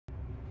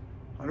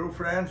Hello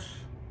friends,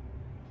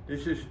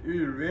 this is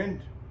Urvind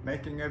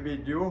making a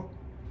video,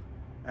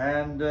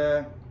 and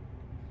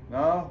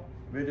now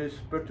with this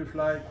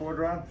butterfly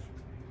quadrant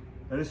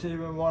there is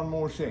even one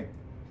more thing,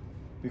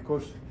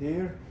 because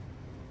here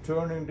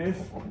turning this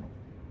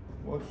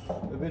was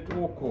a bit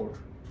awkward,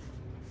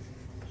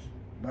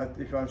 but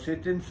if I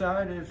sit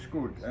inside it's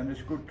good, and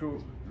it's good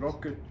to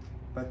lock it.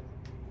 But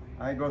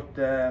I got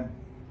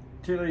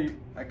tiller.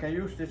 I can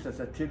use this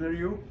as a tiller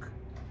yoke,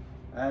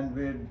 and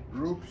with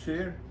ropes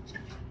here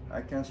I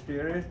can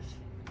steer it,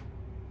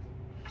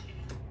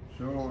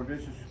 so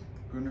this is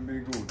going to be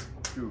good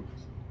too.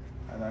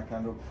 And I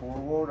can look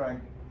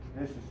forward.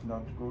 This is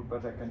not good,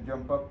 but I can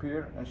jump up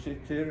here and sit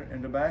here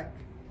in the back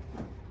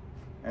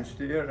and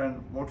steer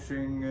and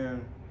watching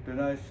the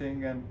nice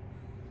thing. And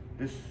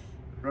this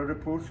rudder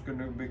push is going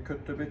to be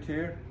cut a bit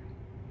here,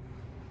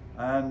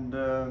 and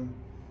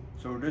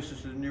so this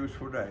is the news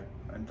for today,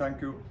 and thank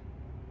you.